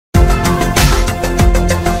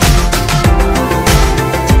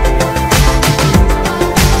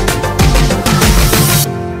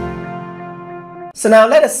So now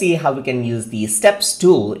let us see how we can use the Steps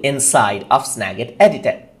tool inside of Snagit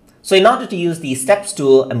editor. So in order to use the Steps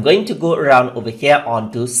tool, I'm going to go around over here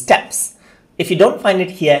onto Steps. If you don't find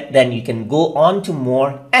it here, then you can go on to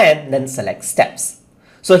More and then select Steps.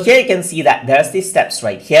 So here you can see that there's the steps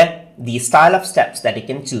right here, the style of steps that you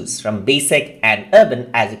can choose from basic and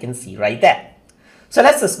urban, as you can see right there. So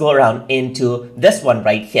let's just go around into this one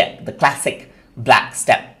right here, the classic black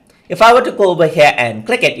step. If I were to go over here and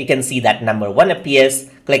click it, you can see that number 1 appears,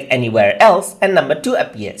 click anywhere else, and number 2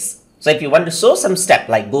 appears. So if you want to show some step,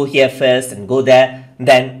 like go here first and go there,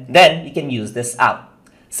 then you can use this out.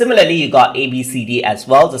 Similarly, you got ABCD as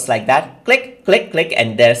well, just like that. Click, click, click,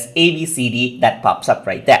 and there's ABCD that pops up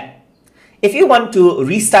right there. If you want to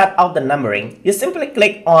restart out the numbering, you simply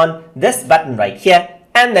click on this button right here,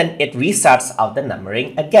 and then it restarts out the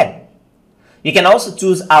numbering again. You can also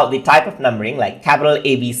choose out the type of numbering, like capital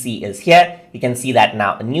ABC is here. You can see that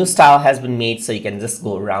now a new style has been made, so you can just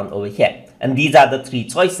go around over here. And these are the 3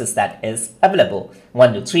 choices that is available: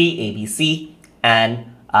 1 to 3 ABC and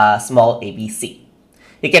small ABC.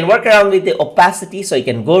 You can work around with the opacity, so you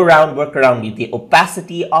can go around, work around with the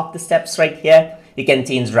opacity of the steps right here. You can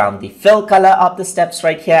change around the fill color of the steps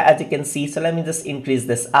right here, as you can see. So let me just increase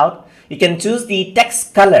this out. You can choose the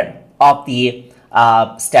text color of the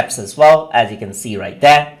steps as well, as you can see right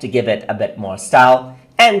there, to give it a bit more style,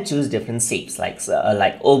 and choose different shapes like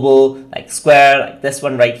oval, like square, like this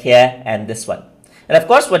one right here, and this one. And of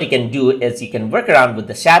course, what you can do is you can work around with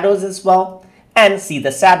the shadows as well, and see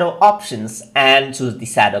the shadow options and choose the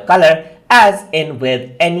shadow color as in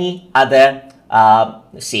with any other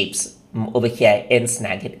shapes over here in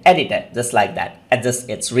Snagit editor, just like that. Adjust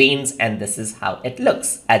its range, and this is how it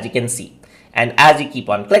looks, as you can see. And as you keep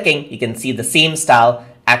on clicking, you can see the same style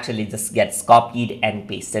actually just gets copied and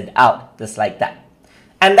pasted out, just like that.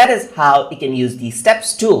 And that is how you can use the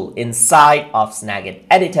Steps tool inside of Snagit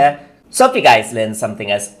editor. So if you guys learned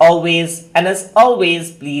something as always,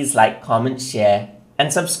 please like, comment, share,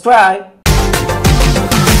 and subscribe.